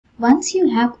Once you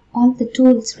have all the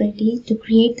tools ready to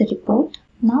create the report,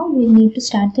 now we need to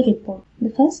start the report.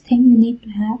 The first thing you need to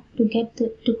have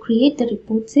to create the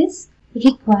reports is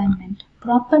requirement.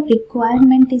 Proper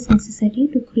requirement is necessary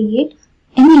to create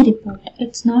any report.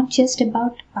 It's not just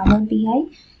about Power BI.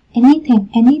 Anything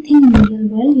in the real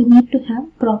world, you need to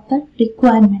have proper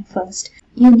requirement first.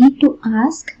 You need to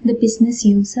ask the business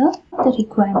user the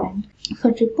requirement.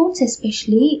 For reports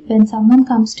especially, when someone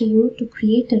comes to you to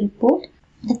create a report,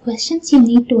 the questions you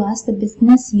need to ask the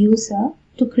business user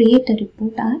to create a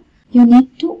report are,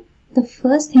 the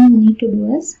first thing you need to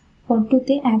do is, what do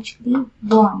they actually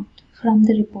want from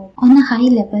the report? On a high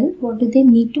level, what do they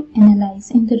need to analyze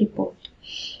in the report?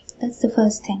 That's the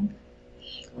first thing.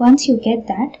 Once you get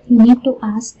that, you need to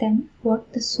ask them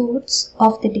what the source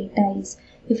of the data is.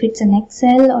 If it's an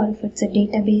Excel or if it's a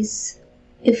database,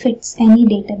 if it's any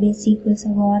database, SQL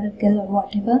Server, Oracle or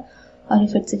whatever, or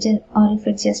if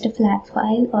it's just a flat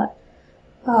file,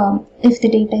 or if the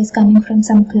data is coming from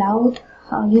some cloud,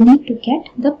 you need to get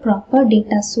the proper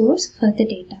data source for the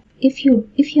data. If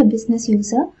your business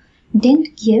user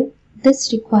didn't give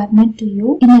this requirement to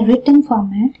you in a written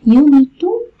format, you need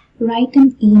to write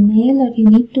an email or you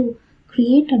need to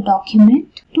create a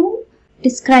document to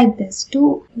describe this.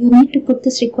 You need to put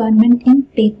this requirement in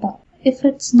paper. If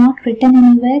it's not written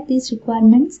anywhere, these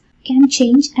requirements can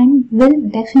change and will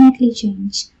definitely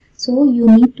change. So you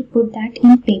need to put that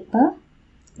in paper.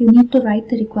 You need to write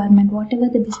the requirement. Whatever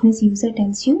the business user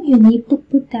tells you, you need to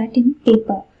put that in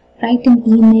paper. Write an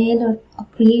email or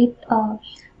create a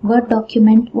Word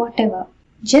document, whatever.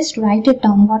 Just write it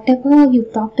down. Whatever you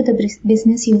talk to the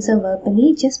business user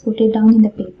verbally, just put it down in the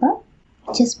paper.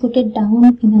 Just put it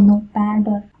down in a notepad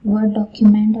or Word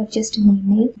document or just an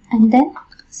email, and then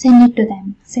send it to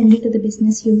them. Send it to the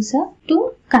business user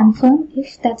to confirm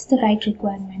if that's the right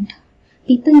requirement.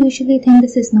 People usually think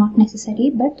this is not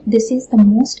necessary, but this is the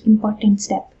most important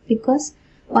step, because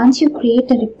once you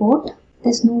create a report,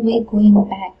 there's no way going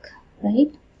back,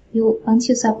 right? Once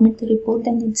you submit the report,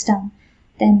 then it's done.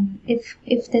 Then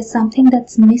if there's something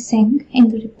that's missing in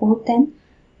the report, then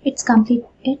it's complete.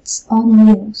 It's on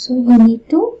you. So you need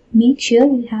to make sure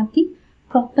you have the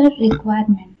proper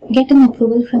requirement. Get an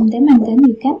approval from them, and then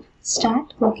you can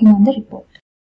start working on the report.